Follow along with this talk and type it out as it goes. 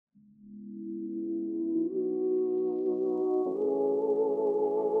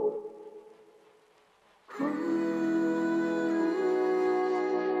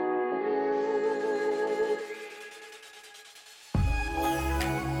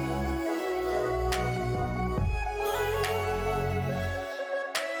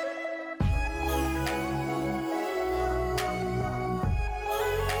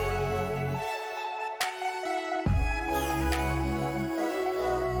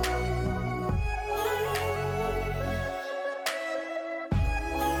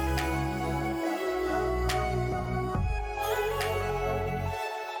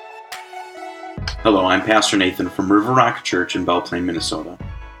Hello, I'm Pastor Nathan from River Rock Church in Belle Plaine, Minnesota.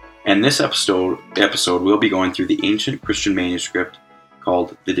 And this episode we'll be going through the ancient Christian manuscript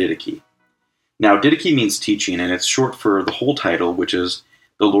called the Didache. Now, Didache means teaching, and it's short for the whole title, which is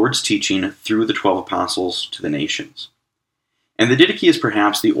the Lord's teaching through the 12 apostles to the nations. And the Didache is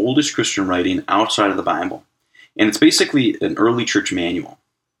perhaps the oldest Christian writing outside of the Bible. And it's basically an early church manual,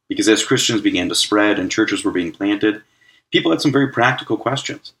 because as Christians began to spread and churches were being planted, people had some very practical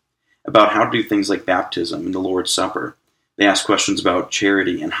questions about how to do things like baptism and the Lord's Supper. They asked questions about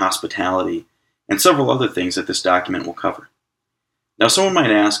charity and hospitality, and several other things that this document will cover. Now, someone might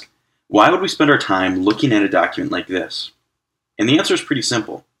ask, why would we spend our time looking at a document like this? And the answer is pretty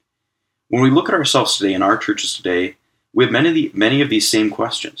simple. When we look at ourselves today in our churches today, we have many of these same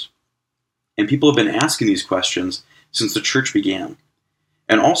questions. And people have been asking these questions since the church began.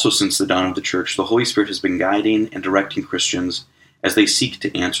 And also since the dawn of the church, the Holy Spirit has been guiding and directing Christians as they seek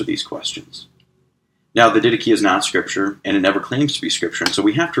to answer these questions. Now, the Didache is not Scripture, and it never claims to be Scripture, and so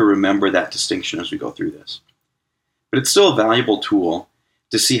we have to remember that distinction as we go through this. But it's still a valuable tool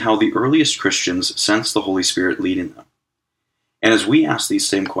to see how the earliest Christians sensed the Holy Spirit leading them. And as we ask these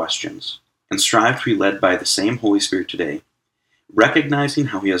same questions, and strive to be led by the same Holy Spirit today, recognizing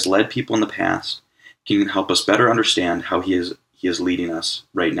how He has led people in the past can help us better understand how He is leading us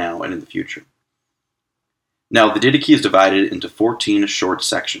right now and in the future. Now, the Didache is divided into 14 short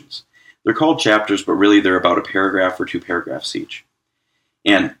sections. They're called chapters, but really they're about a paragraph or 2 paragraphs each.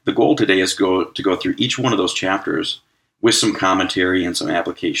 And the goal today is to go through each one of those chapters with some commentary and some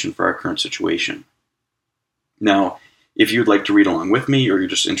application for our current situation. Now, if you'd like to read along with me, or you're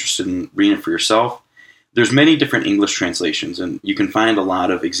just interested in reading it for yourself, there's many different English translations, and you can find a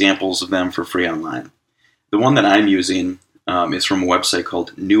lot of examples of them for free online. The one that I'm using is from a website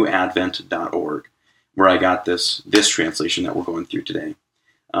called newadvent.org, where I got this translation that we're going through today.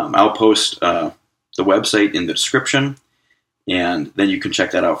 I'll post the website in the description, and then you can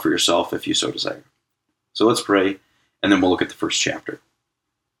check that out for yourself if you so desire. So let's pray, and then we'll look at the first chapter.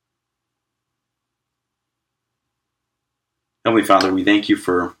 Heavenly Father, we thank you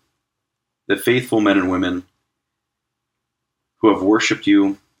for the faithful men and women who have worshiped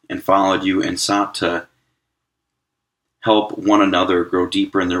you and followed you and sought to help one another grow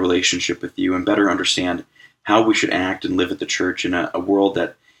deeper in their relationship with you and better understand how we should act and live at the church in a world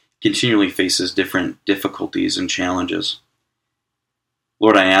that continually faces different difficulties and challenges.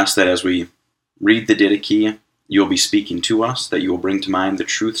 Lord, I ask that as we read the Didache, you'll be speaking to us, that you will bring to mind the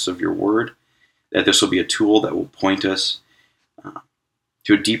truths of your word, that this will be a tool that will point us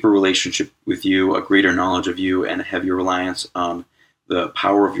to a deeper relationship with you, a greater knowledge of you, and a heavier reliance on the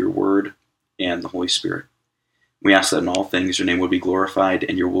power of your word and the Holy Spirit. We ask that in all things your name would be glorified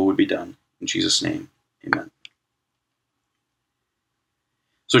and your will would be done. In Jesus' name, amen.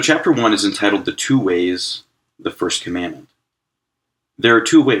 So chapter 1 is entitled The Two Ways, the First Commandment. There are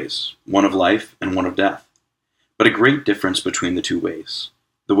 2 ways, one of life and one of death, but a great difference between the 2 ways.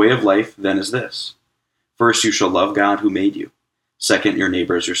 The way of life then is this: first, you shall love God who made you. Second, your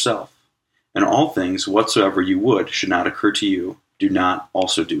neighbor as yourself. And all things whatsoever you would should not occur to you, do not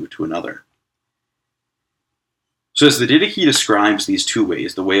also do to another. So as the Didache describes these 2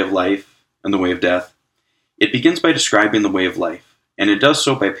 ways, the way of life and the way of death, it begins by describing the way of life, and it does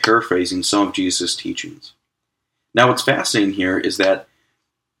so by paraphrasing some of Jesus' teachings. Now what's fascinating here is that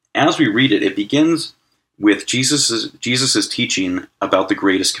as we read it, it begins with Jesus' teaching about the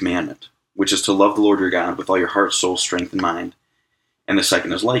greatest commandment, which is to love the Lord your God with all your heart, soul, strength, and mind. And the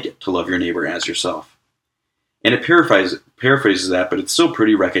second is like it, to love your neighbor as yourself. And it paraphrases that, but it's still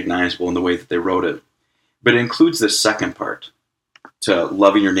pretty recognizable in the way that they wrote it. But it includes this second part, to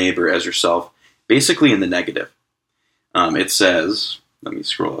loving your neighbor as yourself, basically in the negative. It says, let me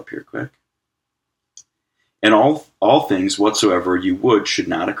scroll up here quick. And all things whatsoever you would should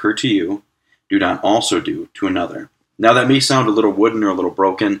not occur to you, do not also do to another. Now that may sound a little wooden or a little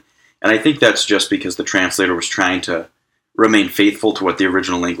broken, and I think that's just because the translator was trying to remain faithful to what the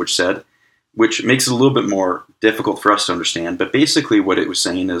original language said, which makes it a little bit more difficult for us to understand. But basically what it was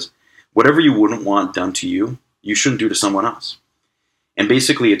saying is, whatever you wouldn't want done to you, you shouldn't do to someone else. And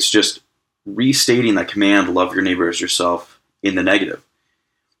basically it's just restating that command, love your neighbor as yourself, in the negative.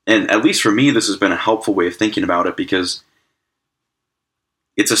 And at least for me, this has been a helpful way of thinking about it, because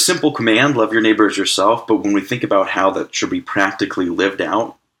it's a simple command, love your neighbor as yourself, but when we think about how that should be practically lived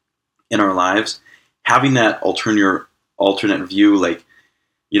out in our lives, having that alternate view, like,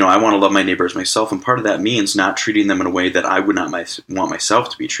 I want to love my neighbor as myself, and part of that means not treating them in a way that I would not want myself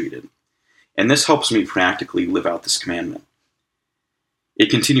to be treated. And this helps me practically live out this commandment. It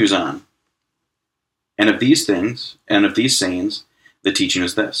continues on. And of these things, and of these sayings, the teaching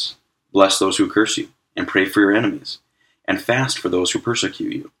is this: Bless those who curse you, and pray for your enemies, and fast for those who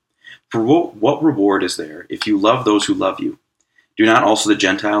persecute you. For what reward is there if you love those who love you? Do not also the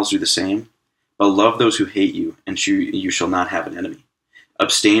Gentiles do the same? But love those who hate you, and you shall not have an enemy.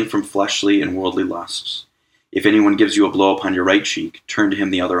 Abstain from fleshly and worldly lusts. If anyone gives you a blow upon your right cheek, turn to him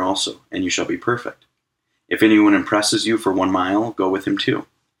the other also, and you shall be perfect. If anyone impresses you for 1 mile, go with him 2.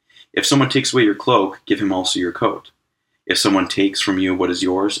 If someone takes away your cloak, give him also your coat. If someone takes from you what is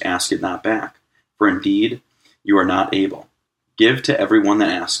yours, ask it not back. For indeed, you are not able. Give to everyone that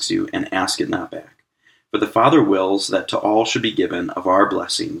asks you, and ask it not back. For the Father wills that to all should be given of our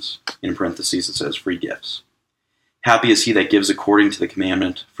blessings, in parentheses it says, free gifts. Happy is he that gives according to the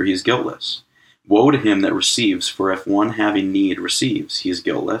commandment, for he is guiltless. Woe to him that receives, for if one having need receives, he is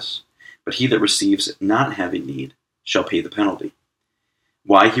guiltless. But he that receives not having need shall pay the penalty.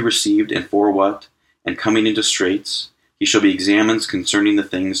 Why he received, and for what, and coming into straits, he shall be examined concerning the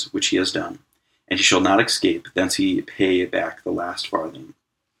things which he has done, and he shall not escape, thence he pay back the last farthing.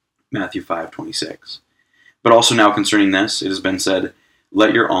 Matthew 5:26. But also now concerning this, it has been said,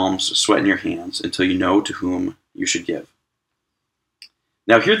 let your alms sweat in your hands until you know to whom you should give.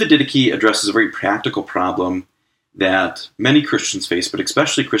 Now here the Didache addresses a very practical problem that many Christians face, but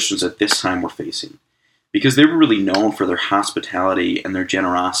especially Christians at this time were facing, because they were really known for their hospitality and their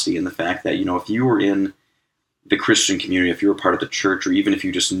generosity, and the fact that, if you were in the Christian community, if you were part of the church, or even if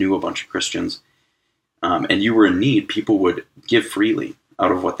you just knew a bunch of Christians, and you were in need, people would give freely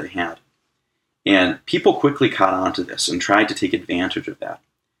out of what they had. And people quickly caught on to this and tried to take advantage of that.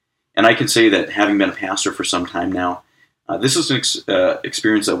 And I can say that having been a pastor for some time now, this is an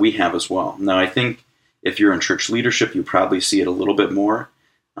experience that we have as well. Now, I think if you're in church leadership, you probably see it a little bit more,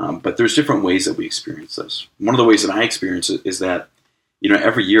 but there's different ways that we experience this. One of the ways that I experience it is that,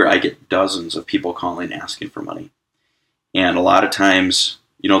 every year I get dozens of people calling asking for money. And a lot of times,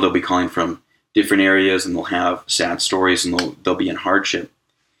 they'll be calling from different areas, and they'll have sad stories, and they'll be in hardship.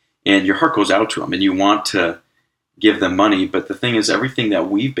 And your heart goes out to them, and you want to give them money, but the thing is, everything that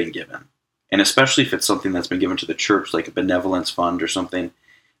we've been given, and especially if it's something that's been given to the church, like a benevolence fund or something,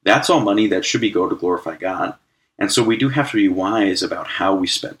 that's all money that should go to glorify God. And so we do have to be wise about how we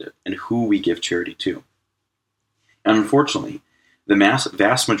spend it and who we give charity to. And unfortunately, the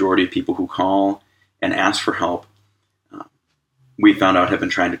vast majority of people who call and ask for help, we found out have been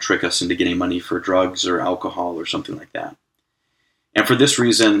trying to trick us into getting money for drugs or alcohol or something like that. And for this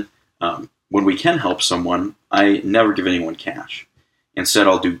reason, when we can help someone, I never give anyone cash. Instead,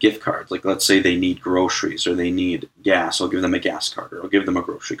 I'll do gift cards. Like, let's say they need groceries or they need gas, I'll give them a gas card, or I'll give them a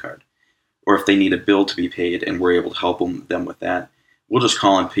grocery card. Or if they need a bill to be paid and we're able to help them with that, we'll just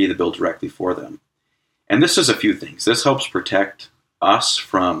call and pay the bill directly for them. And this does a few things. This helps protect us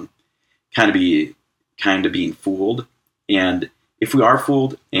from kind of being fooled. And if we are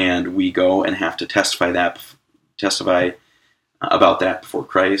fooled and we go and have to testify about that before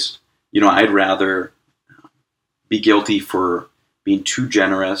Christ, I'd rather be guilty for being too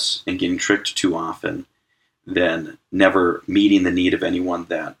generous and getting tricked too often than never meeting the need of anyone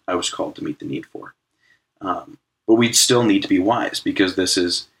that I was called to meet the need for. But we still need to be wise, because this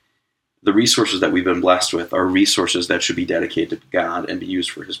is the resources that we've been blessed with are resources that should be dedicated to God and be used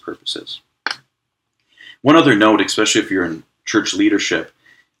for his purposes. One other note, especially if you're in church leadership,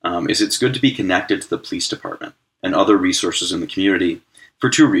 is it's good to be connected to the police department and other resources in the community for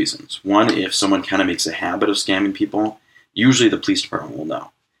 2 reasons. One, if someone kind of makes a habit of scamming people, usually the police department will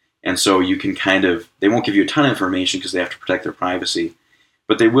know. And so you can they won't give you a ton of information because they have to protect their privacy,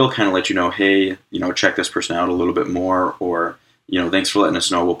 but they will kind of let you know, hey, check this person out a little bit more, or, thanks for letting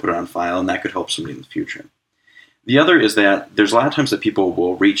us know, we'll put it on file, and that could help somebody in the future. The other is that there's a lot of times that people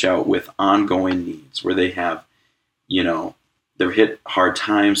will reach out with ongoing needs where they have, they're hit hard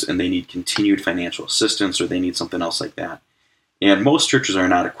times and they need continued financial assistance, or they need something else like that. And most churches are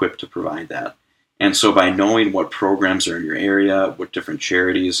not equipped to provide that. And so by knowing what programs are in your area, what different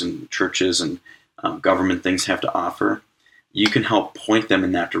charities and churches and government things have to offer, you can help point them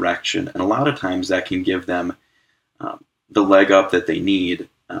in that direction. And a lot of times that can give them the leg up that they need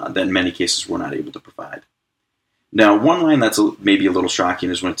that in many cases we're not able to provide. Now, one line that's maybe a little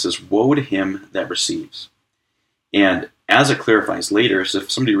shocking is when it says, woe to him that receives. And as it clarifies later, so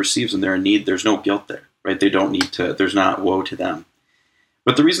if somebody receives and they're in need, there's no guilt there, right? They don't need to, there's not woe to them.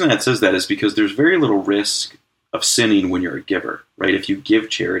 But the reason that it says that is because there's very little risk of sinning when you're a giver, right? If you give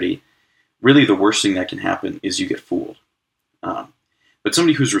charity, really the worst thing that can happen is you get fooled. But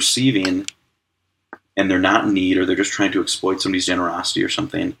somebody who's receiving and they're not in need, or they're just trying to exploit somebody's generosity or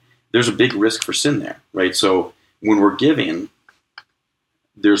something, there's a big risk for sin there, right? So when we're giving,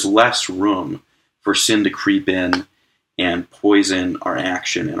 there's less room for sin to creep in and poison our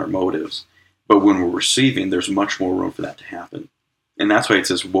action and our motives. But when we're receiving, there's much more room for that to happen. And that's why it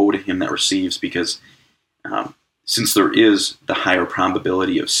says, woe to him that receives, because since there is the higher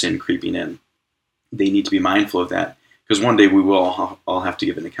probability of sin creeping in, they need to be mindful of that, because one day we will all have to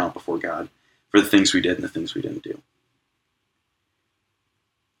give an account before God for the things we did and the things we didn't do.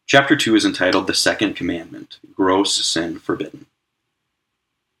 Chapter 2 is entitled The Second Commandment, Gross Sin Forbidden.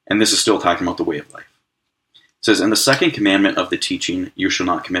 And this is still talking about the way of life. It says, and the second commandment of the teaching, you shall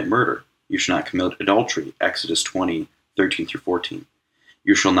not commit murder. You shall not commit adultery, Exodus 20, 13 through 14.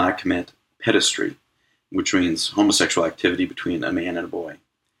 You shall not commit pedestry, which means homosexual activity between a man and a boy.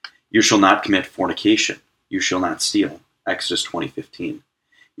 You shall not commit fornication. You shall not steal, Exodus 20:15.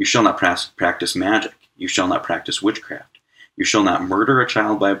 You shall not practice magic. You shall not practice witchcraft. You shall not murder a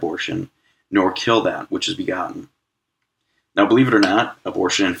child by abortion, nor kill that which is begotten. Now, believe it or not,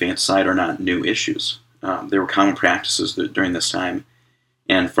 abortion and infanticide are not new issues. They were common practices during this time,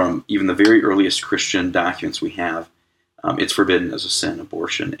 and from even the very earliest Christian documents we have, it's forbidden as a sin,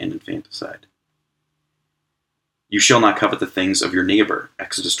 abortion and infanticide. You shall not covet the things of your neighbor,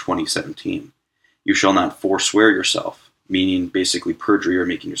 Exodus 20:17. You shall not forswear yourself, meaning basically perjury or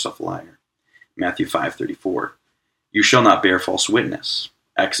making yourself a liar, Matthew 5:34. You shall not bear false witness,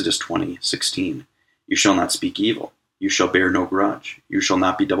 Exodus 20:16. You shall not speak evil. You shall bear no grudge. You shall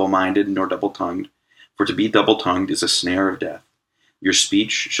not be double-minded nor double-tongued, for to be double-tongued is a snare of death. Your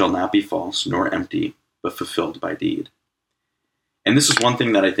speech shall not be false nor empty, but fulfilled by deed. And this is one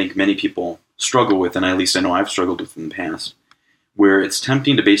thing that I think many people struggle with, and at least I know I've struggled with in the past, where it's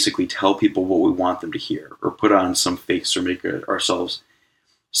tempting to basically tell people what we want them to hear, or put on some face or make ourselves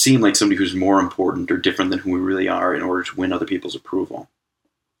seem like somebody who's more important or different than who we really are in order to win other people's approval.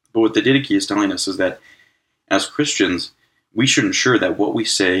 But what the Didache is telling us is that as Christians, we should ensure that what we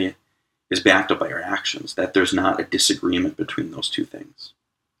say is backed up by our actions, that there's not a disagreement between those two things.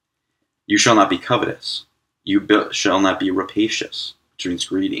 You shall not be covetous. You shall not be rapacious, which means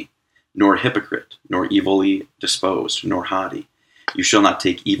greedy, nor hypocrite, nor evilly disposed, nor haughty. You shall not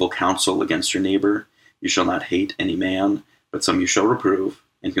take evil counsel against your neighbor. You shall not hate any man, but some you shall reprove,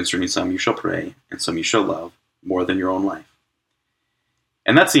 and concerning some you shall pray, and some you shall love, more than your own life.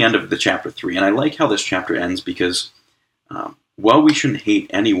 And that's the end of the chapter 3. And I like how this chapter ends because while we shouldn't hate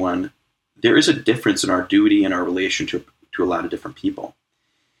anyone, there is a difference in our duty and our relationship to a lot of different people.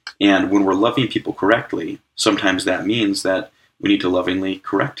 And when we're loving people correctly, sometimes that means that we need to lovingly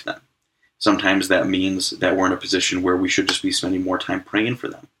correct them. Sometimes that means that we're in a position where we should just be spending more time praying for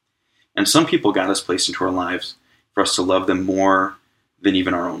them. And some people God has placed into our lives for us to love them more than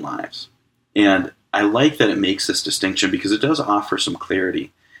even our own lives. And I like that it makes this distinction because it does offer some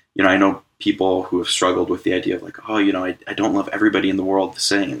clarity. You know, I know people who have struggled with the idea of like, oh, you know, I don't love everybody in the world the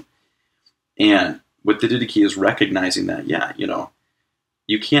same. And what the Didache is recognizing that, yeah, you know,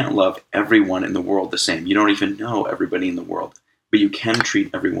 you can't love everyone in the world the same. You don't even know everybody in the world, but you can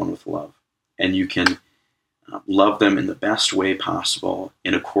treat everyone with love. And you can love them in the best way possible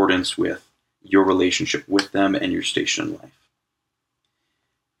in accordance with your relationship with them and your station in life.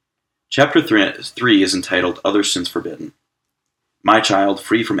 Chapter 3 is entitled Other Sins Forbidden. My child,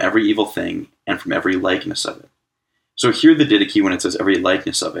 free from every evil thing and from every likeness of it. So here the Didache, when it says every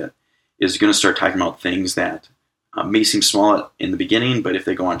likeness of it, is going to start talking about things that may seem small in the beginning, but if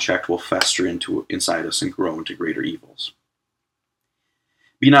they go unchecked, will fester inside us and grow into greater evils.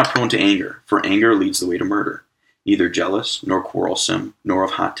 Be not prone to anger, for anger leads the way to murder. Neither jealous, nor quarrelsome, nor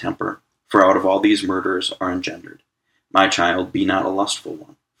of hot temper, for out of all these murders are engendered. My child, be not a lustful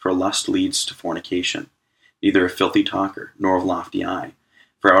one, for lust leads to fornication. Neither a filthy talker, nor of lofty eye,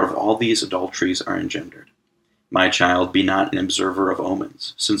 for out of all these adulteries are engendered. My child, be not an observer of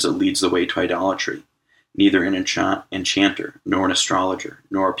omens, since it leads the way to idolatry. Neither an enchanter, nor an astrologer,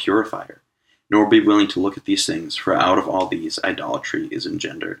 nor a purifier, nor be willing to look at these things, for out of all these idolatry is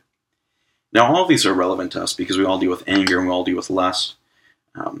engendered. Now, all of these are relevant to us because we all deal with anger and we all deal with lust.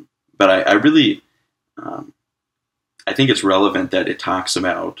 But I really think it's relevant that it talks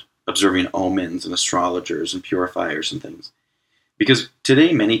about observing omens and astrologers and purifiers and things. Because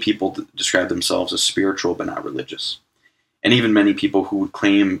today many people describe themselves as spiritual but not religious. And even many people who would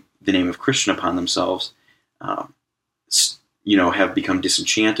claim the name of Christian upon themselves, have become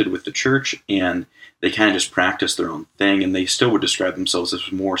disenchanted with the church and they kind of just practice their own thing and they still would describe themselves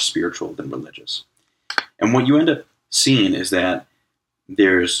as more spiritual than religious. And what you end up seeing is that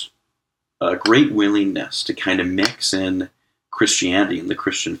there's a great willingness to kind of mix in Christianity and the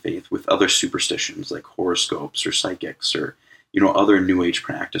Christian faith with other superstitions like horoscopes or psychics or, other New Age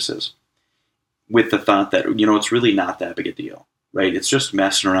practices with the thought that, it's really not that big a deal, right? It's just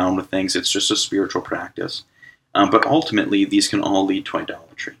messing around with things. It's just a spiritual practice. But ultimately, these can all lead to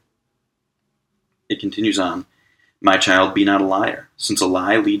idolatry. It continues on, "My child, be not a liar, since a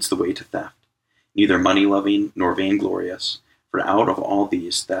lie leads the way to theft. Neither money-loving nor vainglorious, for out of all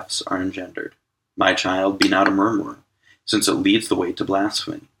these thefts are engendered. My child, be not a murmurer, since it leads the way to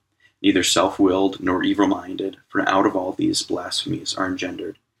blasphemy. Neither self-willed nor evil-minded, for out of all these blasphemies are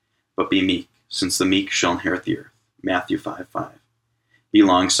engendered. But be meek, since the meek shall inherit the earth." Matthew 5:5. "Be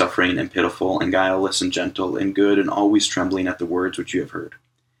long-suffering and pitiful, and guileless and gentle and good, and always trembling at the words which you have heard.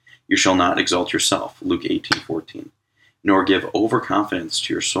 You shall not exalt yourself." Luke 18:14. "Nor give overconfidence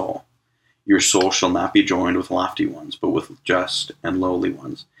to your soul. Your soul shall not be joined with lofty ones, but with just and lowly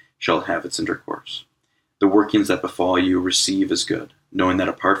ones shall have its intercourse. The workings that befall you receive as good, knowing that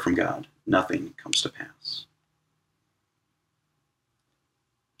apart from God, nothing comes to pass."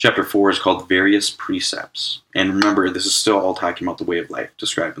 Chapter 4 is called Various Precepts. And remember, this is still all talking about the way of life,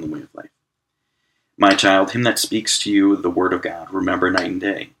 describing the way of life. "My child, him that speaks to you the word of God, remember night and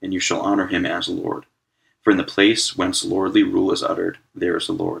day, and you shall honor him as Lord. For in the place whence lordly rule is uttered, there is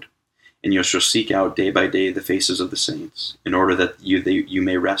the Lord. And you shall seek out day by day the faces of the saints, in order that you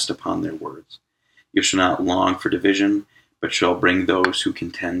may rest upon their words. You shall not long for division, but shall bring those who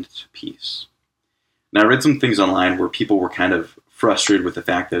contend to peace." Now, I read some things online where people were kind of frustrated with the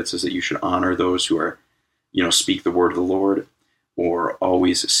fact that it says that you should honor those who are, speak the word of the Lord, or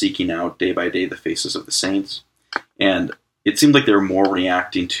always seeking out day by day the faces of the saints. And it seemed like they were more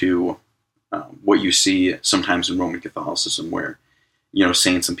reacting to what you see sometimes in Roman Catholicism, where,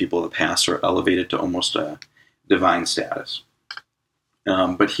 saints and people of the past are elevated to almost a divine status.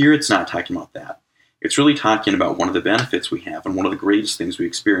 But here it's not talking about that. It's really talking about one of the benefits we have and one of the greatest things we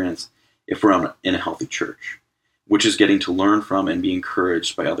experience if we're in a healthy church, which is getting to learn from and be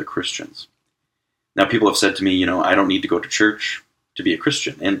encouraged by other Christians. Now, people have said to me, I don't need to go to church to be a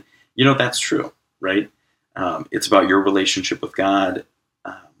Christian. And, that's true, right? It's about your relationship with God.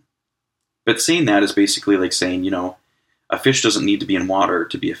 But saying that is basically like saying, a fish doesn't need to be in water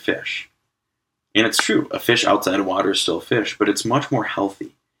to be a fish. And it's true. A fish outside of water is still a fish, but it's much more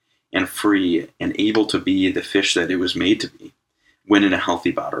healthy and free and able to be the fish that it was made to be when in a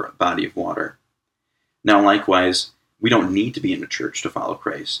healthy body of water. Now, likewise, we don't need to be in a church to follow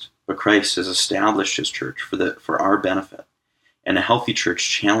Christ, but Christ has established his church for our benefit. And a healthy church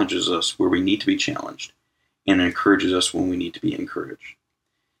challenges us where we need to be challenged and encourages us when we need to be encouraged.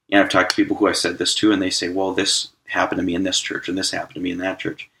 And I've talked to people who I said this to, and they say, well, this happened to me in this church, and this happened to me in that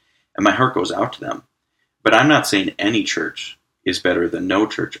church. And my heart goes out to them. But I'm not saying any church is better than no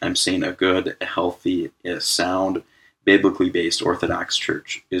church. I'm saying a good, a healthy, a sound, biblically based Orthodox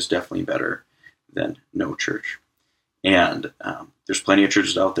church is definitely better than no church. And there's plenty of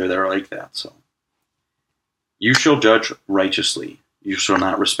churches out there that are like that. So, "You shall judge righteously. You shall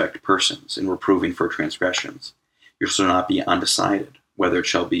not respect persons in reproving for transgressions. You shall not be undecided, whether it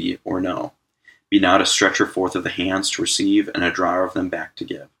shall be or no. Be not a stretcher forth of the hands to receive, and a drawer of them back to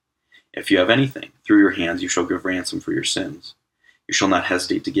give. If you have anything, through your hands you shall give ransom for your sins. You shall not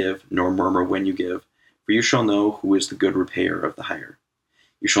hesitate to give, nor murmur when you give, for you shall know who is the good repayer of the hire.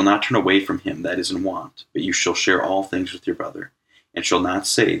 You shall not turn away from him that is in want, but you shall share all things with your brother, and shall not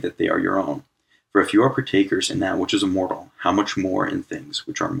say that they are your own. For if you are partakers in that which is immortal, how much more in things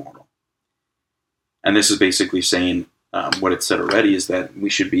which are mortal?" And this is basically saying what it said already, is that we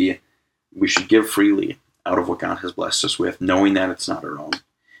should give freely out of what God has blessed us with, knowing that it's not our own,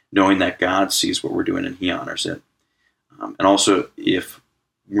 knowing that God sees what we're doing and he honors it. And also, if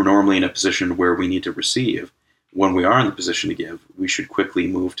we're normally in a position where we need to receive, when we are in the position to give, we should quickly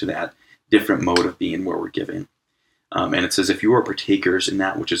move to that different mode of being where we're giving. And it says, if you are partakers in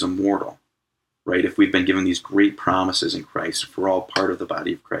that which is immortal, right? If we've been given these great promises in Christ, if we're all part of the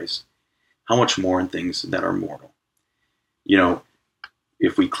body of Christ, how much more in things that are mortal?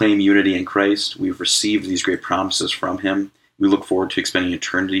 If we claim unity in Christ, we've received these great promises from him. We look forward to spending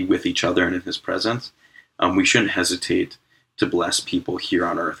eternity with each other and in his presence. We shouldn't hesitate to bless people here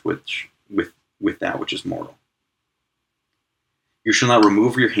on earth with that which is mortal. You shall not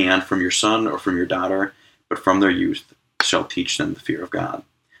remove your hand from your son or from your daughter, but from their youth shall teach them the fear of God.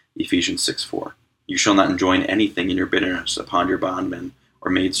 Ephesians 6:4. You shall not enjoin anything in your bitterness upon your bondman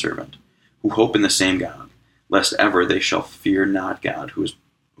or maidservant, who hope in the same God, lest ever they shall fear not God, who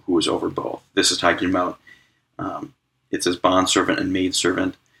is over both. This is talking about, it says bondservant and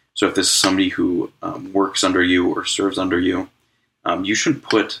maidservant. So if this is somebody who works under you or serves under you, you shouldn't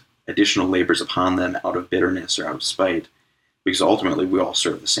put additional labors upon them out of bitterness or out of spite, because ultimately we all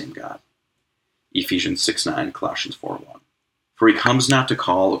serve the same God. Ephesians 6:9, Colossians 4:1. For he comes not to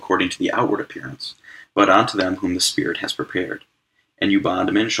call according to the outward appearance, but unto them whom the Spirit has prepared. And you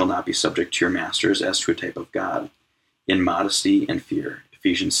bondmen shall not be subject to your masters as to a type of God, in modesty and fear.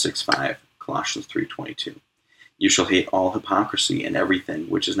 Ephesians 6:5, Colossians 3:22. You shall hate all hypocrisy and everything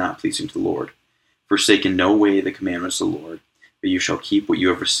which is not pleasing to the Lord. Forsake in no way the commandments of the Lord, but you shall keep what you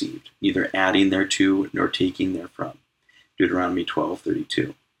have received, neither adding thereto nor taking therefrom. Deuteronomy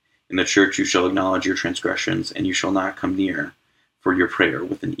 12:32. In the church you shall acknowledge your transgressions, and you shall not come near for your prayer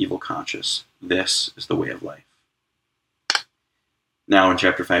with an evil conscience. This is the way of life. Now in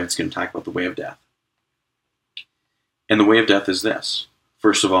chapter 5, it's going to talk about the way of death. And the way of death is this.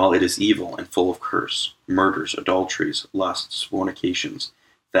 First of all, it is evil and full of curse, murders, adulteries, lusts, fornications,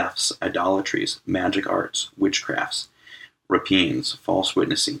 thefts, idolatries, magic arts, witchcrafts, rapines, false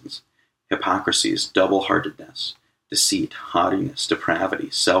witnessings, hypocrisies, double-heartedness, deceit, haughtiness, depravity,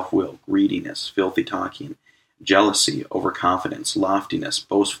 self-will, greediness, filthy talking, jealousy, overconfidence, loftiness,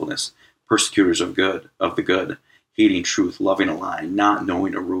 boastfulness, persecutors of the good, hating truth, loving a lie, not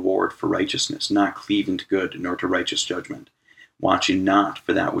knowing a reward for righteousness, not cleaving to good nor to righteous judgment, watching not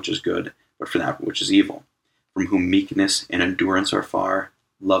for that which is good, but for that which is evil, from whom meekness and endurance are far,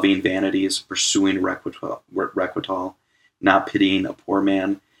 loving vanities, pursuing requital, not pitying a poor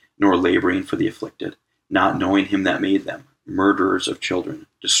man, nor laboring for the afflicted, not knowing him that made them, murderers of children,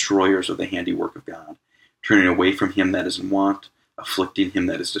 destroyers of the handiwork of God, turning away from him that is in want, afflicting him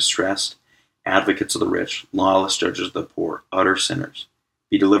that is distressed, advocates of the rich, lawless judges of the poor, utter sinners.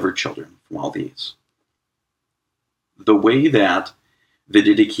 Be delivered, children, from all these. The way that the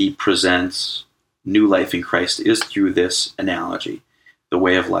Didache presents new life in Christ is through this analogy, the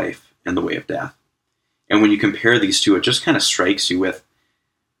way of life and the way of death. And when you compare these two, it just kind of strikes you with,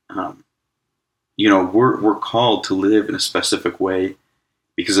 we're called to live in a specific way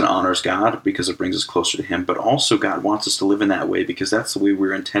because it honors God, because it brings us closer to Him, but also God wants us to live in that way because that's the way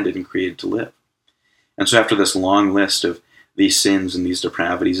we're intended and created to live. And so after this long list of these sins and these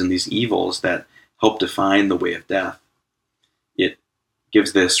depravities and these evils that help define the way of death, it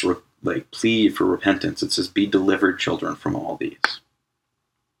gives this plea for repentance. It says, be delivered, children, from all these.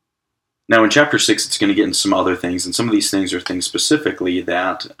 Now in chapter 6, it's going to get into some other things, and some of these things are things specifically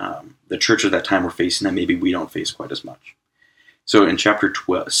that the church at that time were facing that maybe we don't face quite as much. So in chapter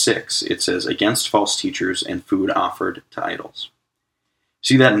 6, it says, against false teachers and food offered to idols.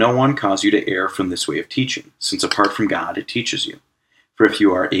 See that no one cause you to err from this way of teaching, since apart from God it teaches you. For if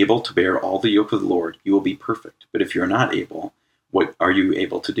you are able to bear all the yoke of the Lord, you will be perfect. But if you are not able, what are you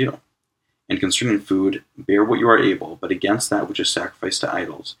able to do? And concerning food, bear what you are able, but against that which is sacrificed to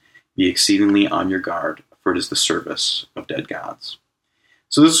idols, be exceedingly on your guard, for it is the service of dead gods.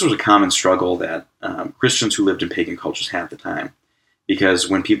 So this was a common struggle that Christians who lived in pagan cultures had at the time, because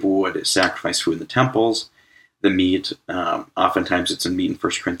when people would sacrifice food in the temples, the meat, oftentimes it's in meat in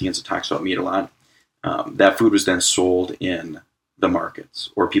 1 Corinthians, it talks about meat a lot, that food was then sold in the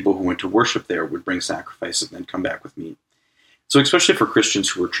markets, or people who went to worship there would bring sacrifices and then come back with meat. So especially for Christians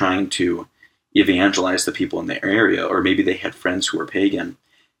who were trying to evangelize the people in the area, or maybe they had friends who were pagan,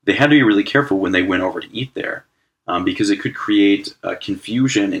 they had to be really careful when they went over to eat there, because it could create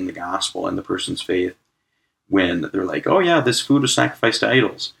confusion in the gospel and the person's faith when they're like, oh yeah, this food was sacrificed to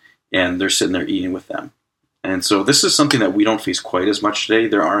idols, and they're sitting there eating with them. And so this is something that we don't face quite as much today.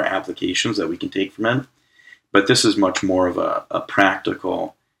 There are applications that we can take from it, but this is much more of a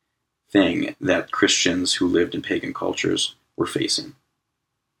practical thing that Christians who lived in pagan cultures were facing.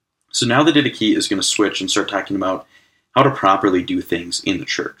 So now the Didache is going to switch and start talking about how to properly do things in the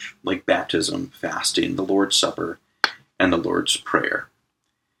church, like baptism, fasting, the Lord's Supper, and the Lord's Prayer.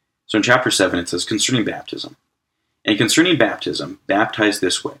 So in chapter 7 it says, concerning baptism. And concerning baptism, baptize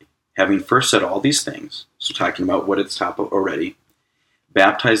this way, having first said all these things, so talking about what it's taught already,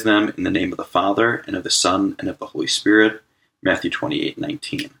 baptize them in the name of the Father, and of the Son, and of the Holy Spirit, Matthew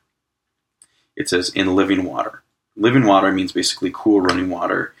 28:19. It says, in living water. Living water means basically cool running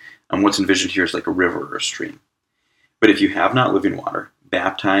water, and what's envisioned here is like a river or a stream. But if you have not living water,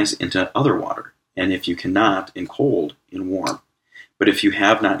 baptize into other water, and if you cannot, in cold, in warm. But if you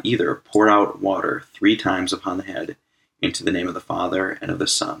have not either, pour out water 3 times upon the head, into the name of the Father, and of the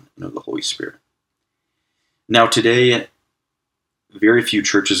Son, and of the Holy Spirit. Now today, very few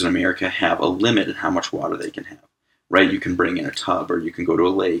churches in America have a limit in how much water they can have, right? You can bring in a tub, or you can go to a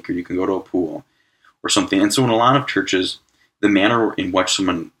lake, or you can go to a pool, or something. And so in a lot of churches, the manner in which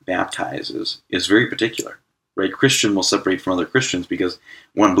someone baptizes is very particular. Right? Christian will separate from other Christians because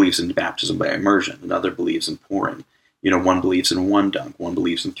one believes in baptism by immersion, another believes in pouring. One believes in 1 dunk, one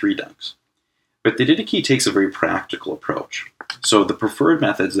believes in 3 dunks. But the Didache takes a very practical approach. So the preferred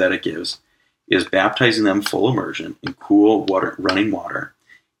methods that it gives is baptizing them full immersion in cool water, running water,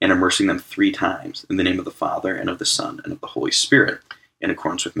 and immersing them 3 times in the name of the Father, and of the Son, and of the Holy Spirit, in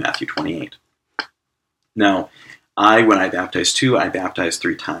accordance with Matthew 28. Now, when I baptize too, I baptize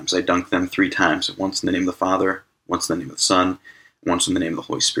 3 times. I dunk them 3 times, once in the name of the Father, once in the name of the Son, once in the name of the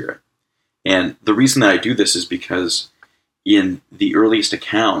Holy Spirit. And the reason that I do this is because in the earliest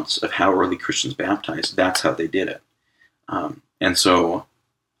accounts of how early Christians baptized, that's how they did it. And so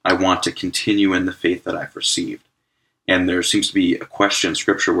I want to continue in the faith that I've received. And there seems to be a question in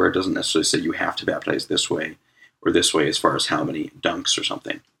Scripture where it doesn't necessarily say you have to baptize this way or this way as far as how many dunks or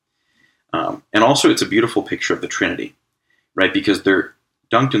something. And also it's a beautiful picture of the Trinity, right? Because they're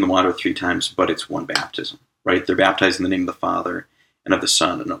dunked in the water 3 times, but it's one baptism, right? They're baptized in the name of the Father and of the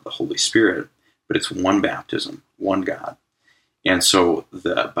Son and of the Holy Spirit, but it's one baptism, one God. And so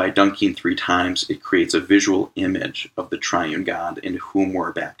by dunking 3 times, it creates a visual image of the triune God in whom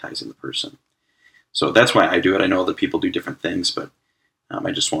we're baptizing the person. So that's why I do it. I know that people do different things, but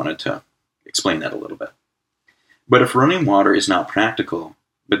I just wanted to explain that a little bit. But if running water is not practical,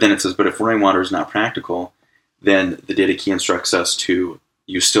 but if running water is not practical, then the Didache instructs us to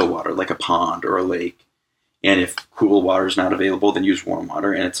use still water, like a pond or a lake. And if cool water is not available, then use warm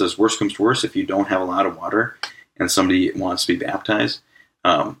water. And it says, worst comes to worst, if you don't have a lot of water and somebody wants to be baptized,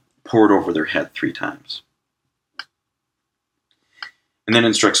 pour it over their head 3 times. And then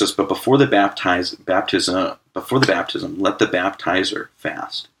instructs us, but before the baptism, let the baptizer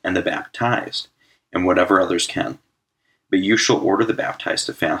fast, and the baptized, and whatever others can. But you shall order the baptized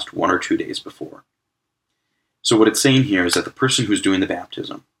to fast 1 or 2 days before. So what it's saying here is that the person who's doing the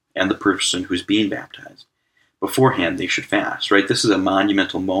baptism and the person who's being baptized, beforehand they should fast, right? This is a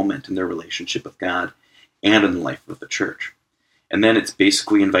monumental moment in their relationship with God and in the life of the church. And then it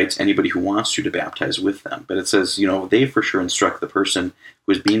basically invites anybody who wants to baptize with them. But it says, they for sure instruct the person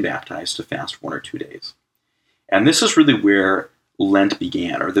who is being baptized to fast 1 or 2 days. And this is really where Lent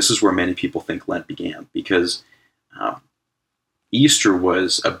began, or this is where many people think Lent began, because Easter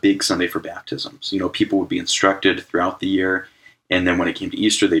was a big Sunday for baptisms. People would be instructed throughout the year, and then when it came to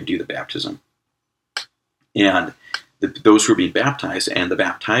Easter, they'd do the baptism. And those who were being baptized and the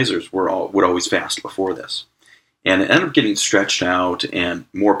baptizers would always fast before this. And it ended up getting stretched out, and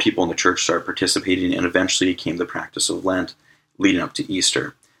more people in the church started participating, and eventually came the practice of Lent leading up to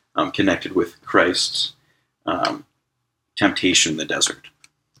Easter, connected with Christ's temptation in the desert.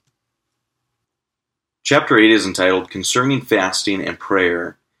 Chapter 8 is entitled Concerning Fasting and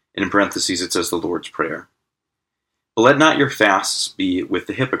Prayer, and in parentheses it says the Lord's Prayer. But let not your fasts be with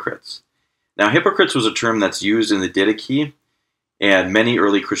the hypocrites. Now, hypocrites was a term that's used in the Didache and many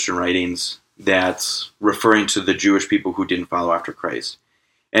early Christian writings that's referring to the Jewish people who didn't follow after Christ.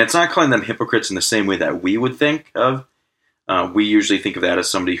 And it's not calling them hypocrites in the same way that we would think of. We usually think of that as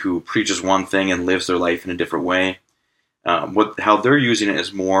somebody who preaches one thing and lives their life in a different way. How they're using it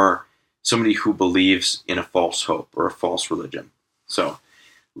is more somebody who believes in a false hope or a false religion. So,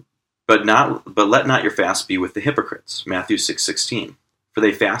 but let not your fast be with the hypocrites. Matthew 6:16. For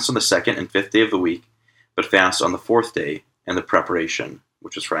they fast on the 2nd and 5th day of the week, but fast on the 4th day and the preparation,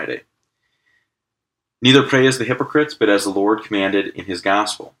 which is Friday. Neither pray as the hypocrites, but as the Lord commanded in his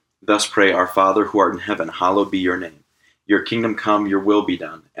gospel. Thus pray, Our Father who art in heaven, hallowed be your name. Your kingdom come, your will be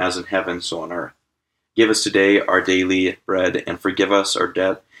done, as in heaven, so on earth. Give us today our daily bread, and forgive us our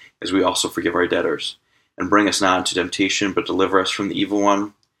debt, as we also forgive our debtors. And bring us not into temptation, but deliver us from the evil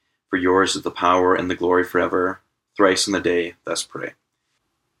one. For yours is the power and the glory forever. Thrice in the day, thus pray.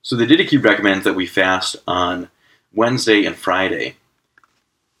 So the Didache recommends that we fast on Wednesday and Friday.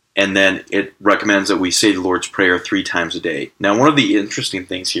 And then it recommends that we say the Lord's Prayer 3 times a day. Now, one of the interesting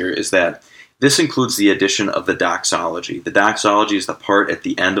things here is that this includes the addition of the doxology. The doxology is the part at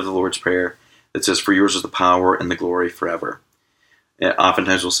the end of the Lord's Prayer that says, For yours is the power and the glory forever. And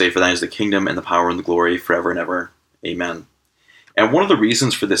oftentimes we'll say, For thine is the kingdom and the power and the glory forever and ever. Amen. And one of the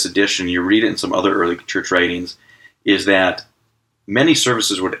reasons for this addition, you read it in some other early church writings, is that many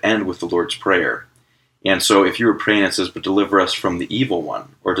services would end with the Lord's Prayer. And so if you were praying, it says, but deliver us from the evil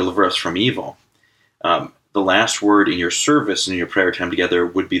one, or deliver us from evil. The last word in your service and in your prayer time together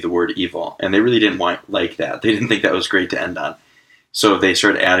would be the word evil. And they really didn't like that. They didn't think that was great to end on. So they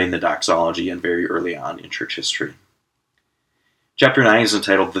started adding the doxology in very early on in church history. Chapter 9 is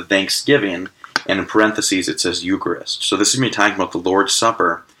entitled The Thanksgiving, and in parentheses it says Eucharist. So this is me talking about the Lord's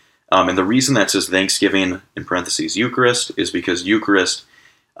Supper. And the reason that says Thanksgiving, in parentheses Eucharist, is because Eucharist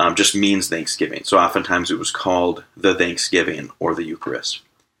just means Thanksgiving. So oftentimes it was called the Thanksgiving or the Eucharist.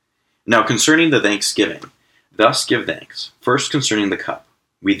 Now concerning the Thanksgiving, thus give thanks. First concerning the cup.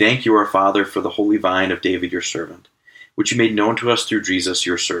 We thank you, our Father, for the holy vine of David your servant, which you made known to us through Jesus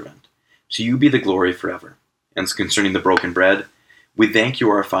your servant. To you be the glory forever. And concerning the broken bread, We thank you,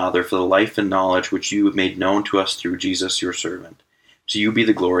 our Father, for the life and knowledge which you have made known to us through Jesus, your servant. To you be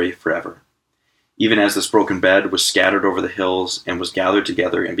the glory forever. Even as this broken bed was scattered over the hills and was gathered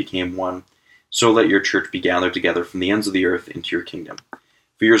together and became one, so let your church be gathered together from the ends of the earth into your kingdom.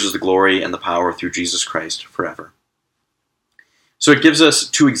 For yours is the glory and the power through Jesus Christ forever. So it gives us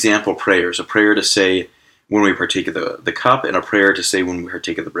two example prayers, a prayer to say when we partake of the cup and a prayer to say when we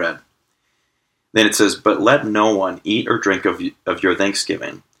partake of the bread. Then it says, but let no one eat or drink of your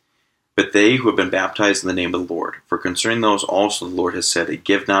thanksgiving, but they who have been baptized in the name of the Lord. For concerning those also the Lord has said,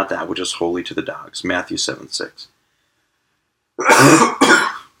 give not that which is holy to the dogs. Matthew 7:6.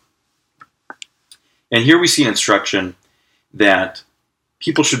 And here we see an instruction that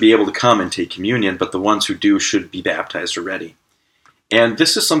people should be able to come and take communion, but the ones who do should be baptized already. And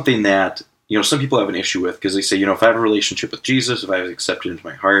this is something that, some people have an issue with, because they say, if I have a relationship with Jesus, if I have accepted into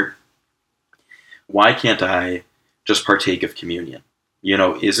my heart, why can't I just partake of communion?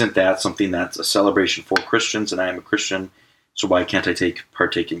 Isn't that something that's a celebration for Christians, and I am a Christian, so why can't I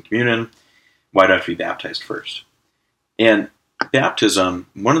partake in communion? Why do I have to be baptized first? And baptism,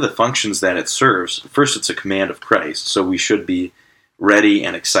 one of the functions that it serves, first, it's a command of Christ, so we should be ready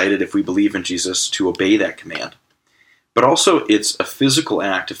and excited if we believe in Jesus to obey that command. But also, it's a physical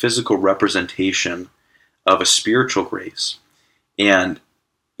act, a physical representation of a spiritual grace. And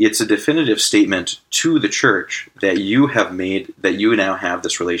it's a definitive statement to the church that you now have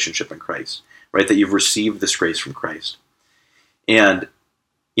this relationship in Christ, right? That you've received this grace from Christ. And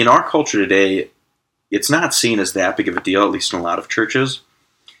in our culture today, it's not seen as that big of a deal, at least in a lot of churches.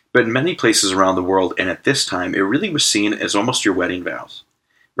 But in many places around the world, and at this time, it really was seen as almost your wedding vows,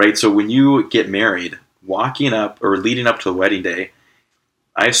 right? So when you get married, walking up or leading up to the wedding day,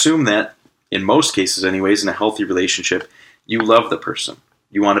 I assume that in most cases anyways, in a healthy relationship, you love the person.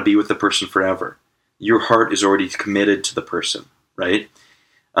 You want to be with the person forever. Your heart is already committed to the person, right?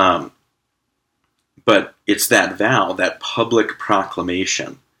 But it's that vow, that public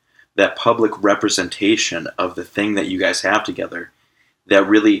proclamation, that public representation of the thing that you guys have together that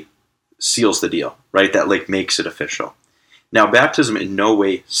really seals the deal, right? That makes it official. Now, baptism in no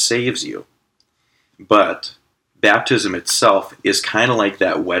way saves you, but baptism itself is kind of like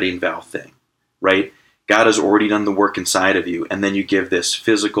that wedding vow thing, right? God has already done the work inside of you, and then you give this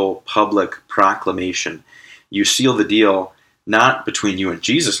physical, public proclamation. You seal the deal not between you and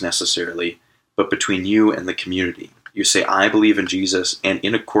Jesus necessarily, but between you and the community. You say, I believe in Jesus, and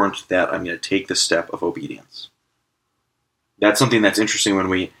in accordance with that, I'm going to take the step of obedience. That's something that's interesting when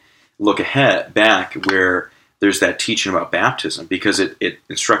we look back where there's that teaching about baptism, because it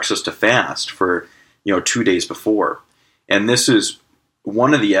instructs us to fast for 2 days before. And this is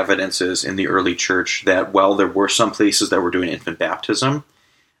one of the evidences in the early church that while there were some places that were doing infant baptism,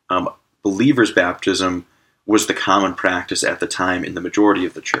 believers' baptism was the common practice at the time in the majority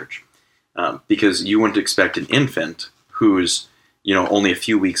of the church. Because you wouldn't expect an infant who's only a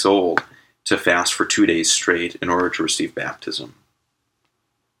few weeks old to fast for 2 days straight in order to receive baptism.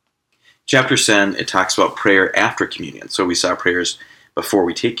 Chapter 10, it talks about prayer after communion. So we saw prayers before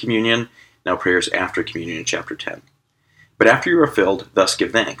we take communion, now prayers after communion in chapter 10. But after you are filled, thus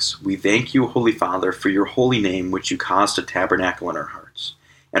give thanks. We thank you, Holy Father, for your holy name, which you caused to tabernacle in our hearts,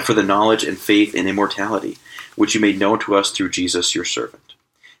 and for the knowledge and faith and immortality, which you made known to us through Jesus, your servant.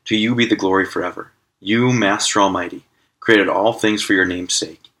 To you be the glory forever. You, Master Almighty, created all things for your name's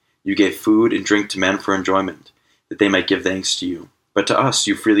sake. You gave food and drink to men for enjoyment, that they might give thanks to you. But to us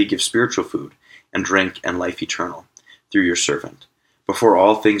you freely give spiritual food and drink and life eternal, through your servant. Before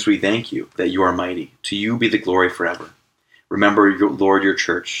all things we thank you, that you are mighty. To you be the glory forever. Remember, Lord, your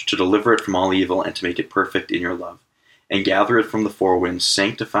church, to deliver it from all evil and to make it perfect in your love, and gather it from the four winds,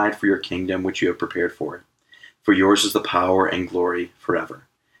 sanctified for your kingdom which you have prepared for it. For yours is the power and glory forever.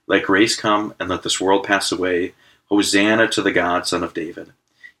 Let grace come, and let this world pass away. Hosanna to the God, Son of David.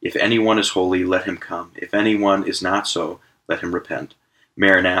 If anyone is holy, let him come. If anyone is not so, let him repent.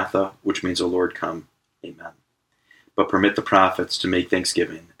 Maranatha, which means, O Lord, come. Amen. But permit the prophets to make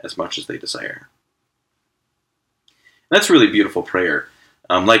thanksgiving as much as they desire. That's a really beautiful prayer.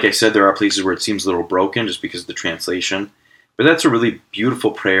 Like I said, there are places where it seems a little broken just because of the translation. But that's a really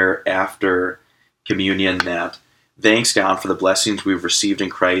beautiful prayer after communion that thanks God for the blessings we've received in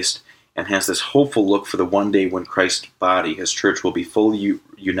Christ and has this hopeful look for the one day when Christ's body, his church, will be fully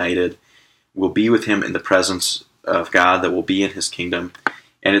united, will be with him in the presence of God, that will be in his kingdom.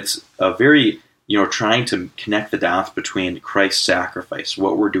 And it's a very, trying to connect the dots between Christ's sacrifice,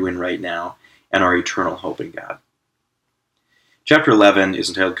 what we're doing right now, and our eternal hope in God. Chapter 11 is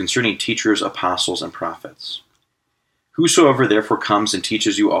entitled Concerning Teachers, Apostles, and Prophets. Whosoever therefore comes and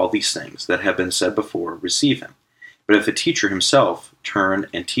teaches you all these things that have been said before, receive him, But if the teacher himself turn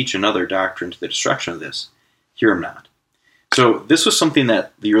and teach another doctrine to the destruction of this, hear him not. So this was something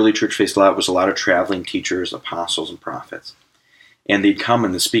that the early church faced a lot, was a lot of traveling teachers, apostles, and prophets. And they'd come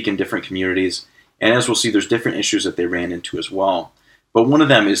and they'd speak in different communities. And as we'll see, there's different issues that they ran into as well. But one of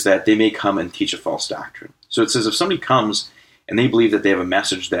them is that they may come and teach a false doctrine. So it says if somebody comes and they believe that they have a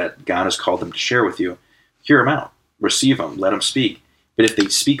message that God has called them to share with you, hear them out, receive them, let them speak. But if they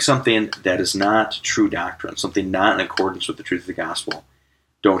speak something that is not true doctrine, something not in accordance with the truth of the gospel,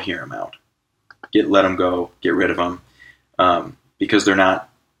 don't hear them out. Let them go, get rid of them, because they're not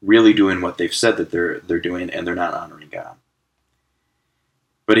really doing what they've said that they're doing, and they're not honoring God.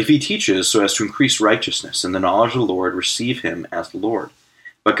 But if he teaches so as to increase righteousness and the knowledge of the Lord, receive him as the Lord.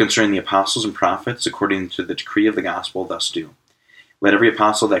 But concerning the apostles and prophets, according to the decree of the gospel, thus do. Let every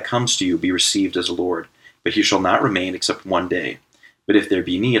apostle that comes to you be received as the Lord, but he shall not remain except 1 day. But if there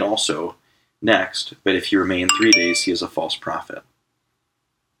be need also, next, but if he remain 3 days, he is a false prophet.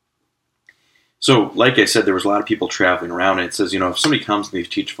 So, like I said, there was a lot of people traveling around, and it says, if somebody comes and they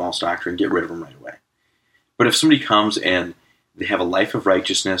teach false doctrine, get rid of them right away. But if somebody comes and they have a life of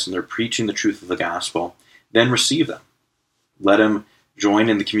righteousness and they're preaching the truth of the gospel, then receive them. Let them join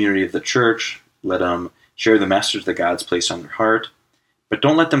in the community of the church. Let them share the message that God's placed on their heart. But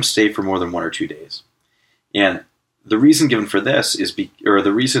don't let them stay for more than 1 or 2 days. And the reason given for this is, the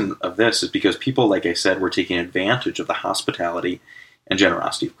reason of this is because people, like I said, were taking advantage of the hospitality and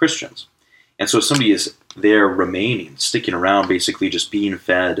generosity of Christians. And so somebody is there remaining, sticking around, basically just being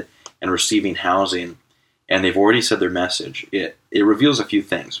fed and receiving housing, and they've already said their message. It reveals a few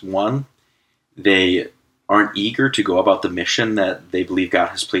things. One, they aren't eager to go about the mission that they believe God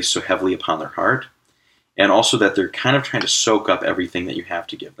has placed so heavily upon their heart, and also that they're kind of trying to soak up everything that you have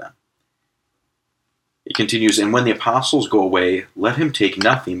to give them. It continues, and when the apostles go away, let him take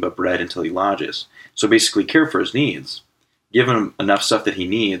nothing but bread until he lodges. So basically care for his needs. Give him enough stuff that he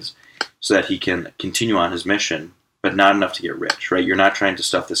needs so that he can continue on his mission, but not enough to get rich, right? You're not trying to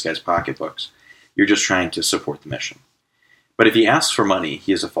stuff this guy's pocketbooks. You're just trying to support the mission. But if he asks for money,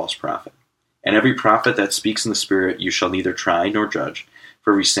 he is a false prophet. And every prophet that speaks in the Spirit you shall neither try nor judge,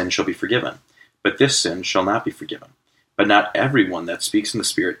 for every sin shall be forgiven. But this sin shall not be forgiven. But not everyone that speaks in the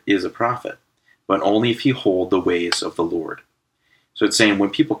Spirit is a prophet, but only if he hold the ways of the Lord. So it's saying when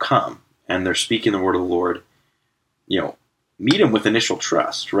people come and they're speaking the word of the Lord, meet them with initial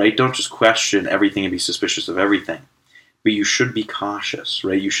trust, right? Don't just question everything and be suspicious of everything. But you should be cautious,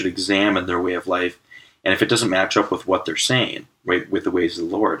 right? You should examine their way of life. And if it doesn't match up with what they're saying, right, with the ways of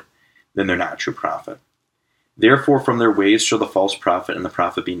the Lord, then they're not a true prophet. Therefore, from their ways shall the false prophet and the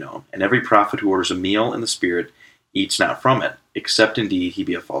prophet be known. And every prophet who orders a meal in the Spirit eats not from it, except indeed he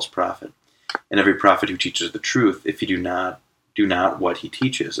be a false prophet. And every prophet who teaches the truth, if he do not what he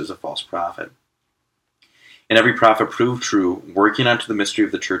teaches, is a false prophet. And every prophet proved true, working unto the mystery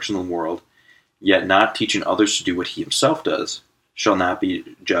of the church in the world, yet not teaching others to do what he himself does, shall not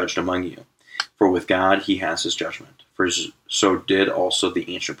be judged among you. For with God he has his judgment. For so did also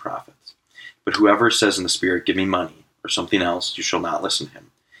the ancient prophets. But whoever says in the Spirit, give me money, or something else, you shall not listen to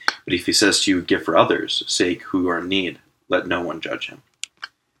him. But if he says to you, give for others' sake who are in need, let no one judge him.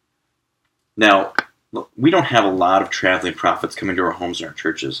 Now, we don't have a lot of traveling prophets coming to our homes and our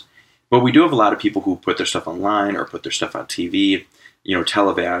churches, but we do have a lot of people who put their stuff online or put their stuff on TV,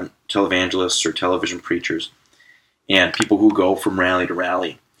 televangelists or television preachers, and people who go from rally to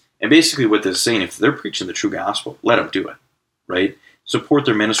rally. And basically what they're saying, if they're preaching the true gospel, let them do it, right? Support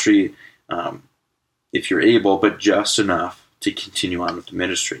their ministry if you're able, but just enough to continue on with the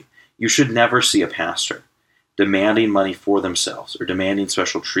ministry. You should never see a pastor demanding money for themselves or demanding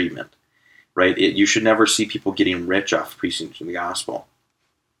special treatment, right? You should never see people getting rich off preaching the gospel.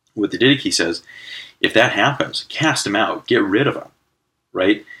 What the Didache says, if that happens, cast them out, get rid of them,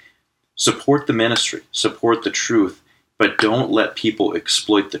 right? Support the ministry, support the truth, but don't let people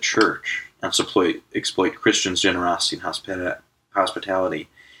exploit the church and exploit Christians' generosity and hospitality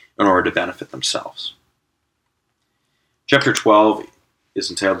in order to benefit themselves. Chapter 12 is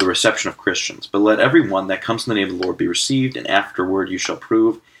entitled The Reception of Christians. But let every one that comes in the name of the Lord be received, and afterward you shall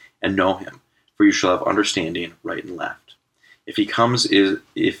prove and know him, for you shall have understanding right and left. If he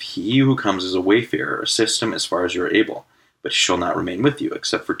who comes is a wayfarer, assist him as far as you are able, but he shall not remain with you,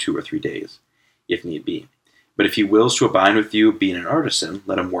 except for 2 or 3 days, if need be. But if he wills to abide with you, being an artisan,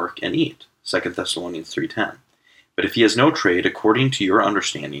 let him work and eat. 2 Thessalonians 3:10. But if he has no trade, according to your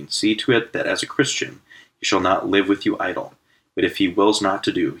understanding, see to it that as a Christian he shall not live with you idle. But if he wills not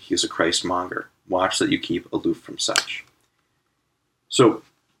to do, he is a Christmonger. Watch that you keep aloof from such. So,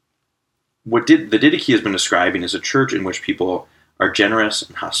 what the Didache has been describing is a church in which people are generous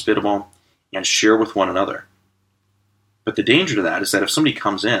and hospitable and share with one another. But the danger to that is that if somebody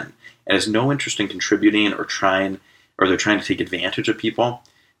comes in and has no interest in contributing or they're trying to take advantage of people,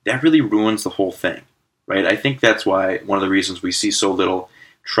 that really ruins the whole thing, right? I think that's why one of the reasons we see so little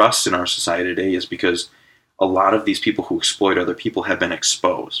trust in our society today is because a lot of these people who exploit other people have been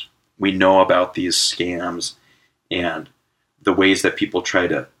exposed. We know about these scams and the ways that people try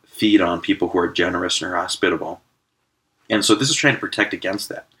to feed on people who are generous and are hospitable. And so this is trying to protect against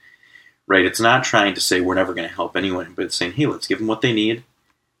that, right? It's not trying to say we're never going to help anyone, but it's saying, hey, let's give them what they need,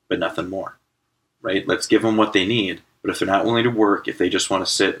 but nothing more, right? Let's give them what they need, but if they're not willing to work, if they just want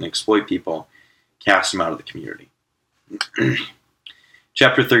to sit and exploit people, cast them out of the community.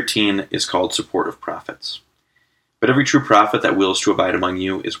 Chapter 13 is called Support of Prophets. But every true prophet that wills to abide among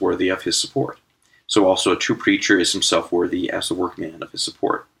you is worthy of his support. So also a true preacher is himself worthy as the workman of his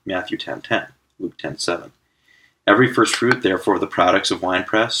support. Matthew 10:10, Luke 10:7. Every first fruit, therefore, of the products of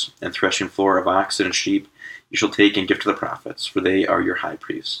winepress and threshing floor of oxen and sheep, you shall take and give to the prophets, for they are your high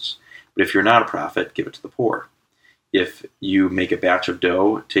priests. But if you're not a prophet, give it to the poor. If you make a batch of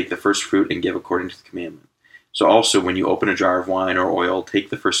dough, take the first fruit and give according to the commandment. So also, when you open a jar of wine or oil, take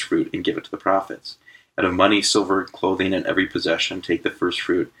the first fruit and give it to the prophets. Out of money, silver, clothing, and every possession, take the first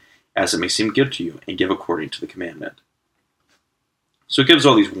fruit, as it may seem good to you, and give according to the commandment. So it gives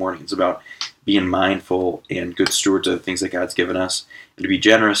all these warnings about being mindful and good stewards of the things that God's given us, and to be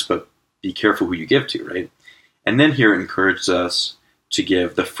generous, but be careful who you give to, right? And then here it encourages us to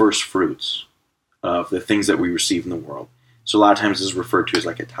give the first fruits of the things that we receive in the world. So a lot of times this is referred to as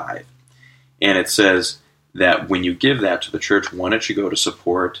like a tithe. And it says that when you give that to the church, one, it should go to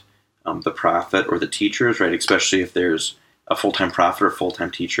support the prophet or the teachers, right? Especially if there's a full-time prophet or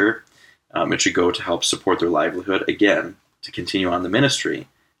full-time teacher. It should go to help support their livelihood, again, to continue on the ministry,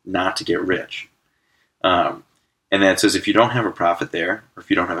 not to get rich. And then it says if you don't have a prophet there, or if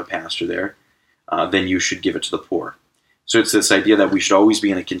you don't have a pastor there, then you should give it to the poor. So it's this idea that we should always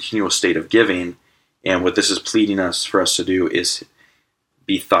be in a continual state of giving, and what this is pleading us for us to do is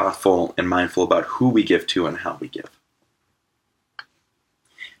be thoughtful and mindful about who we give to and how we give.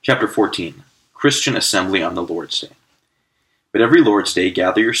 Chapter 14, Christian Assembly on the Lord's Day. But every Lord's Day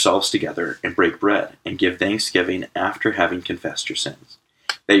gather yourselves together and break bread, and give thanksgiving after having confessed your sins,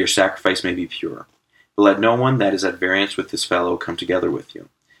 that your sacrifice may be pure. But let no one that is at variance with his fellow come together with you,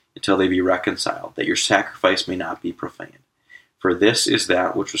 until they be reconciled, that your sacrifice may not be profaned. For this is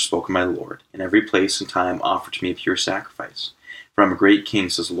that which was spoken by the Lord. In every place and time offer to me a pure sacrifice. For I am a great king,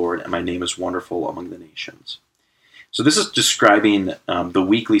 says the Lord, and my name is wonderful among the nations. So this is describing the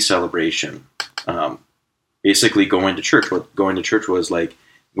weekly celebration. Basically going to church. What going to church was like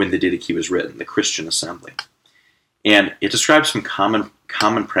when the Didache was written, the Christian assembly. And it describes some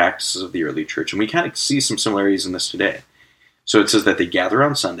common practices of the early church. And we kind of see some similarities in this today. So it says that they gather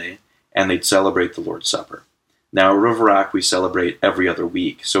on Sunday and they'd celebrate the Lord's Supper. Now, at River Rock, we celebrate every other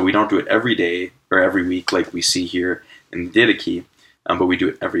week. So we don't do it every day or every week like we see here in the Didache, but we do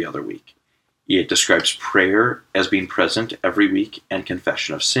it every other week. It describes prayer as being present every week and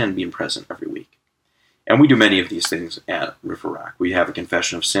confession of sin being present every week. And we do many of these things at River Rock. We have a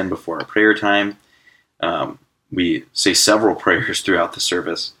confession of sin before our prayer time. We say several prayers throughout the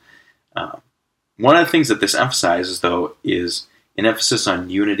service. One of the things that this emphasizes, though, is an emphasis on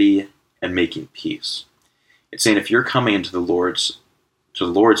unity and making peace. It's saying if you're coming to the Lord's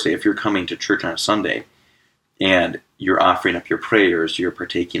Day, if you're coming to church on a Sunday, and you're offering up your prayers, you're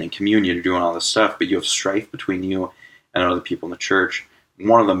partaking in communion, you're doing all this stuff, but you have strife between you and other people in the church,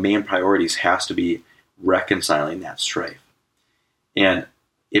 one of the main priorities has to be reconciling that strife. And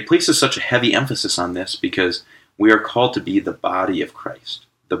it places such a heavy emphasis on this because we are called to be the body of Christ,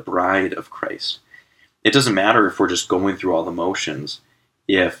 the bride of Christ. It doesn't matter if we're just going through all the motions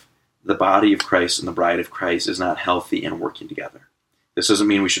if the body of Christ and the bride of Christ is not healthy and working together. This doesn't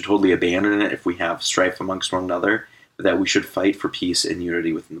mean we should totally abandon it if we have strife amongst one another, but that we should fight for peace and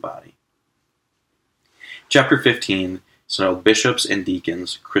unity within the body. Chapter 15 is entitled Bishops and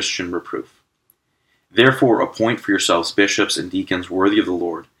Deacons, Christian Reproof. Therefore appoint for yourselves bishops and deacons worthy of the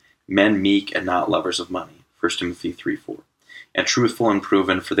Lord, men meek and not lovers of money, 1 Timothy 3:4, and truthful and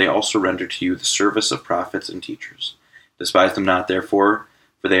proven, for they also render to you the service of prophets and teachers. Despise them not, therefore,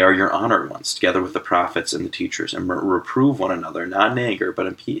 for they are your honored ones, together with the prophets and the teachers, and reprove one another, not in anger, but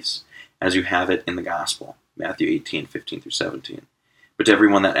in peace, as you have it in the gospel. Matthew 18:15-17. But to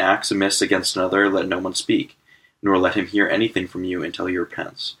everyone that acts amiss against another, let no one speak, nor let him hear anything from you until he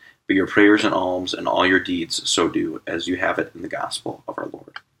repents. But your prayers and alms and all your deeds so do, as you have it in the gospel of our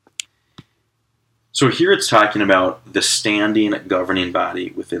Lord. So here it's talking about the standing governing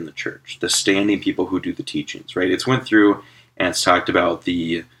body within the church, the standing people who do the teachings, right? It's went through and it's talked about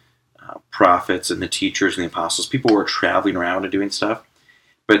the prophets and the teachers and the apostles, people were traveling around and doing stuff.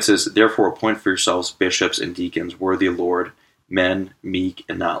 But it says, therefore appoint for yourselves bishops and deacons, worthy of the Lord, men, meek,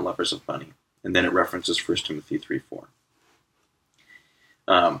 and not lovers of money. And then it references 1 Timothy 3:4.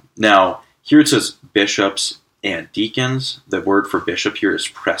 Now, here it says bishops and deacons. The word for bishop here is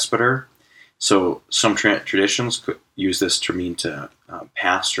presbyter. So some traditions could use this to mean to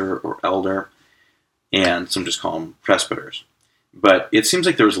pastor or elder, and some just call them presbyters. But it seems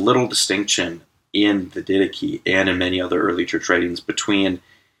like there was little distinction in the Didache and in many other early church writings between,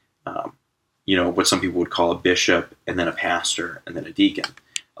 what some people would call a bishop and then a pastor and then a deacon.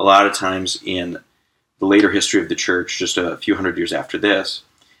 A lot of times in the later history of the church, just a few hundred years after this,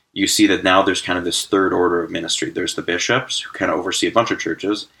 you see that now there's kind of this third order of ministry. There's the bishops, who kind of oversee a bunch of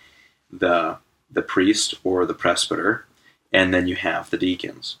churches, the priest or the presbyter, and then you have the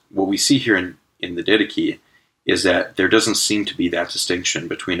deacons. What we see here in the Didache is that there doesn't seem to be that distinction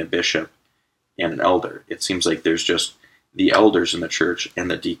between a bishop and an elder. It seems like there's just the elders in the church and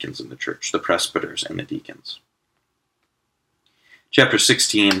the deacons in the church, the presbyters and the deacons. Chapter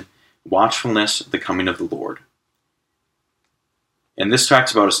 16, Watchfulness, the coming of the Lord. And this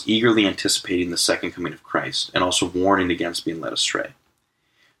talks about us eagerly anticipating the second coming of Christ and also warning against being led astray. It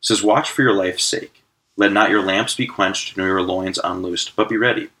says, watch for your life's sake. Let not your lamps be quenched, nor your loins unloosed, but be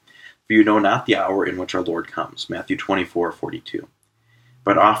ready. For you know not the hour in which our Lord comes. Matthew 24:42.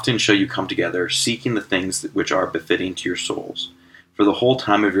 But often shall you come together, seeking the things which are befitting to your souls. For the whole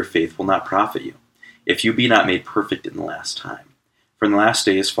time of your faith will not profit you, if you be not made perfect in the last time. For in the last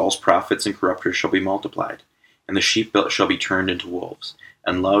days false prophets and corrupters shall be multiplied, and the sheep shall be turned into wolves,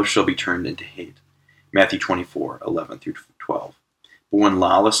 and love shall be turned into hate. Matthew 24:11-12. But when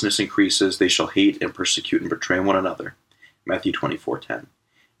lawlessness increases, they shall hate and persecute and betray one another. Matthew 24:10.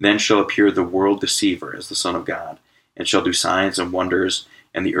 Then shall appear the world deceiver as the Son of God, and shall do signs and wonders,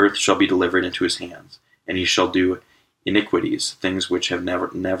 and the earth shall be delivered into his hands, and he shall do iniquities, things which have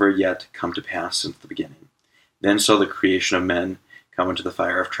never yet come to pass since the beginning. Then shall the creation of men come into the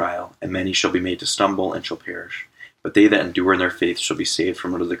fire of trial, and many shall be made to stumble and shall perish. But they that endure in their faith shall be saved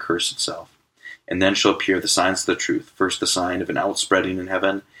from under the curse itself. And then shall appear the signs of the truth, first the sign of an outspreading in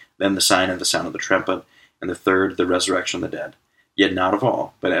heaven, then the sign of the sound of the trumpet, and the third the resurrection of the dead. Yet not of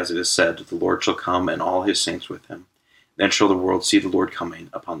all, but as it is said, the Lord shall come, and all his saints with him. Then shall the world see the Lord coming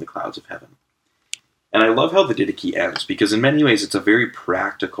upon the clouds of heaven. And I love how the Didache ends, because in many ways it's a very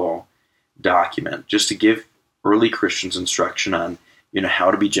practical document, just to give early Christians instruction on,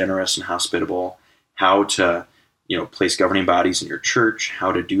 how to be generous and hospitable, how to, place governing bodies in your church,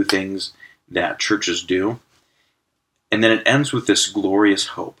 how to do things that churches do. And then it ends with this glorious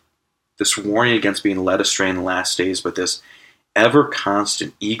hope, this warning against being led astray in the last days, but this ever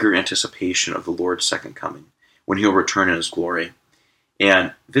constant, eager anticipation of the Lord's second coming, when he'll return in his glory.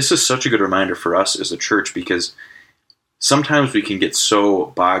 And this is such a good reminder for us as a church, because sometimes we can get so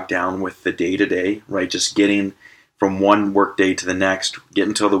bogged down with the day-to-day, right? Just getting from one work day to the next, get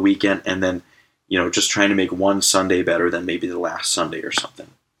until the weekend, and then, just trying to make one Sunday better than maybe the last Sunday or something.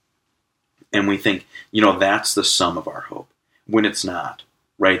 And we think, that's the sum of our hope, when it's not,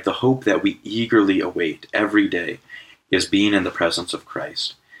 right? The hope that we eagerly await every day is being in the presence of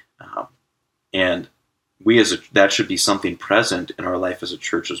Christ. And that should be something present in our life as a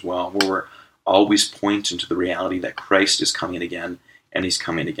church as well, where we're always pointing to the reality that Christ is coming again, and he's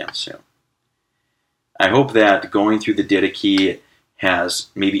coming again soon. I hope that going through the Didache has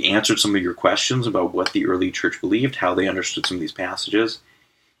maybe answered some of your questions about what the early church believed, how they understood some of these passages.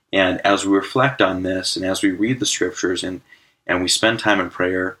 And as we reflect on this, and as we read the scriptures, and we spend time in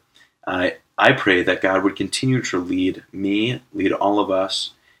prayer, I pray that God would continue to lead me, lead all of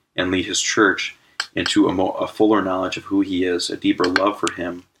us, and lead his church into a fuller knowledge of who he is, a deeper love for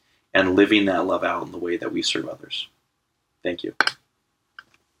him, and living that love out in the way that we serve others. Thank you.